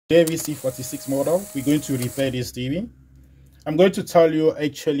JVC 46 model. We're going to repair this TV. I'm going to tell you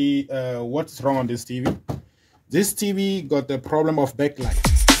actually what's wrong on this TV. This TV got the problem of backlight.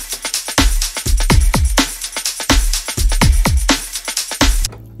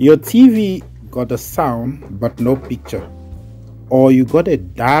 Your TV got a sound but no picture, or you got a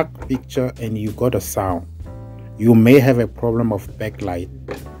dark picture and you got a sound. You may have a problem of backlight.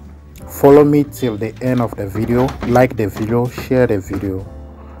 Follow me till the end of the video. Like the video, share the video.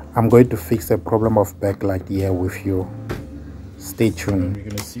 I'm going to fix the problem of backlight here with you. Stay tuned. We're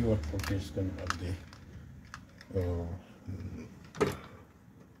gonna see what voltage is coming up there.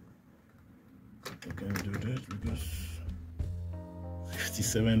 We can do that because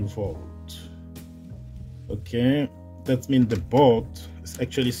 57 volt. Okay, that means the board is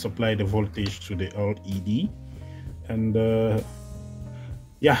actually supply the voltage to the LED, and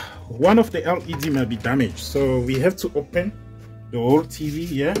yeah, one of the LED may be damaged, so we have to open the whole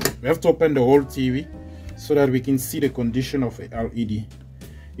TV. Yeah, we have to open the whole TV so that we can see the condition of the LED.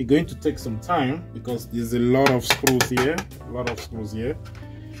 It's going to take some time because there's a lot of screws here,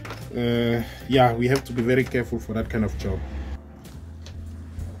 yeah, we have to be very careful for that kind of job.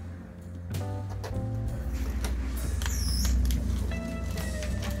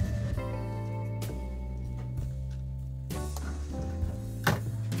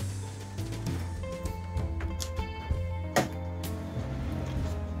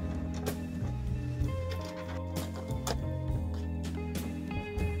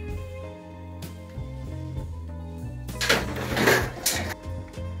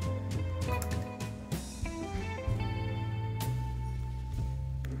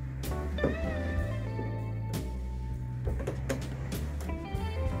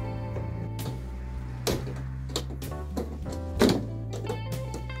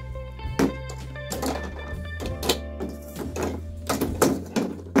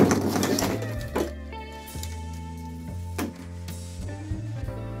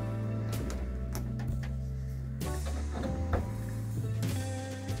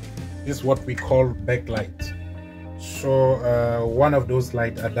 This is what we call backlight. So one of those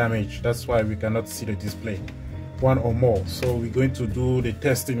lights are damaged. That's why we cannot see the display, one or more. So we're going to do the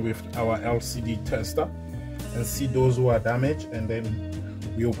testing with our LCD tester and see those who are damaged, and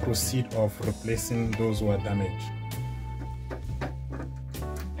then we'll proceed of replacing those who are damaged.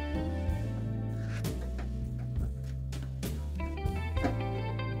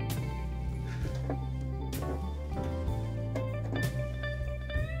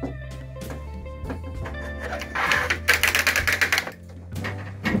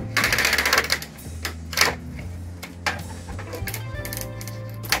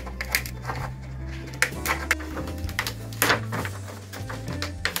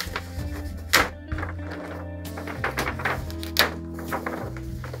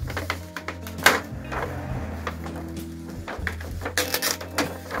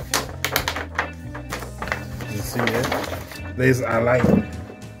 See here, there's a light.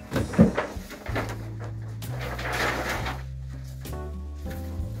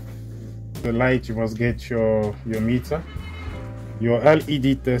 The light, you must get your meter, your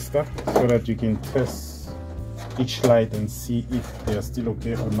LED tester, so that you can test each light and see if they are still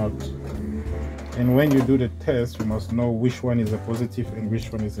okay or not. And when you do the test, you must know which one is a positive and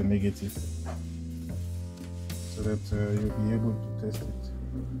which one is a negative, so that you'll be able to test it.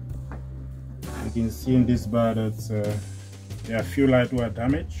 You can see in this bar that there are a few lights who are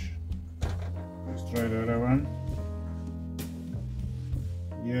damaged. Let's try the other one.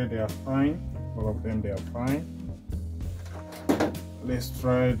 Here they are fine, all of them they are fine. Let's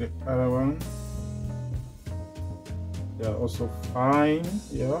try the other one. They are also fine.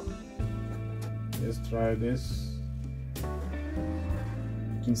 Yeah. Let's try this.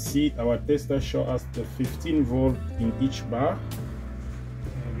 You can see our tester shows us the 15 volt in each bar.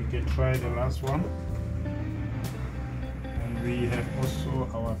 We can try the last one, and we have also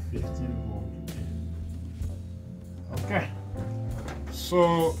our 15 volt. Okay,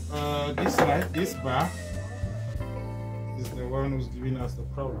 so this light, this bar is the one who's giving us the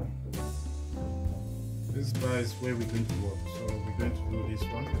problem. This bar is where we're going to work, so we're going to do this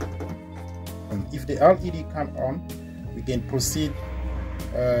one. If the LED comes on, we can proceed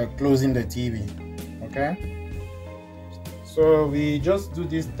closing the TV. Okay, so we just do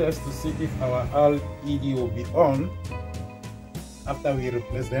this test to see if our LED will be on after we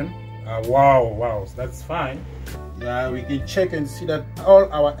replace them. Wow, that's fine. Yeah, we can check and see that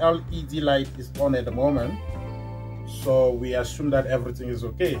all our LED light is on at the moment, so we assume that everything is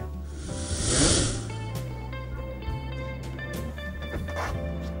okay.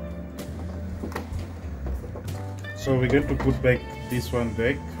 So we're going to put back this one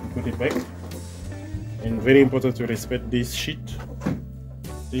back, put it back. And very important to respect this sheet.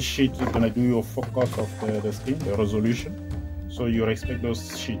 This sheet is gonna do your focus of the screen, the resolution. So you respect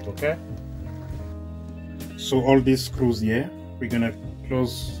those sheets, okay? So all these screws here, we're gonna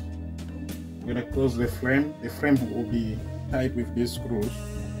close the frame. The frame will be tied with these screws.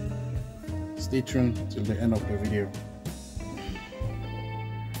 Stay tuned till the end of the video.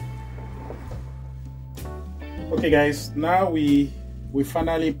 Okay guys, now we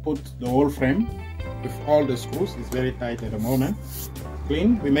finally put the whole frame with all the screws. It's very tight at the moment.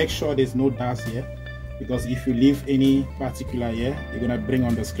 Clean. We make sure there's no dust here, because if you leave any particular here, you're gonna bring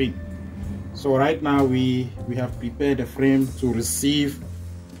on the screen. So right now we have prepared the frame to receive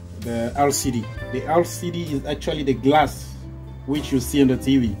the LCD. The LCD is actually the glass which you see on the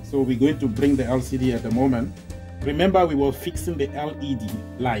TV. So we're going to bring the LCD at the moment. Remember, we were fixing the LED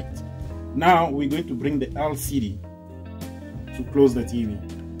light. Now we're going to bring the LCD to close the TV.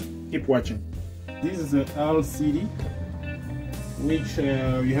 Keep watching. This is the LCD, which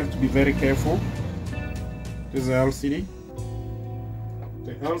you have to be very careful. This is the LCD.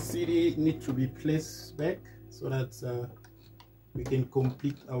 The LCD needs to be placed back so that we can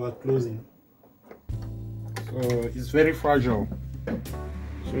complete our closing. So it's very fragile.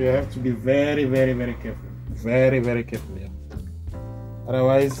 So you have to be very careful. Very careful, yeah.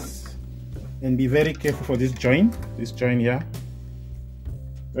 Otherwise, and be very careful for this joint here.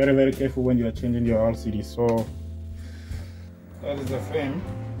 Very careful when you are changing your LCD. So that is the frame,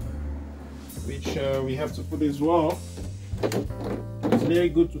 which we have to put as well. It's very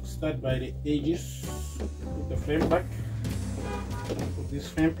good to start by the edges. Put the frame back. Put this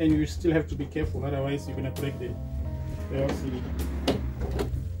frame, and you still have to be careful, otherwise you're gonna break the LCD.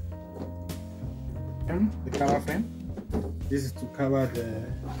 And the cover frame. This is to cover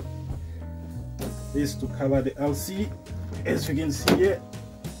the LCD, as you can see here.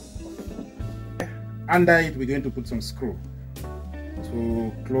 Under it, we're going to put some screw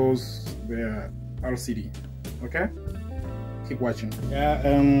to close the LCD. Okay, keep watching.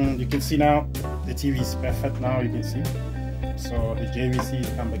 Yeah, you can see now the TV is perfect. Now you can see, so the JVC is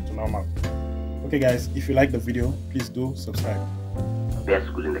come back to normal. Okay guys, if you like the video, please do subscribe. Best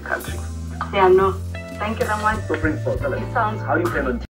school in the country. Yeah, no. Thank you very much. So, Prince, tell us, It sounds how you plan on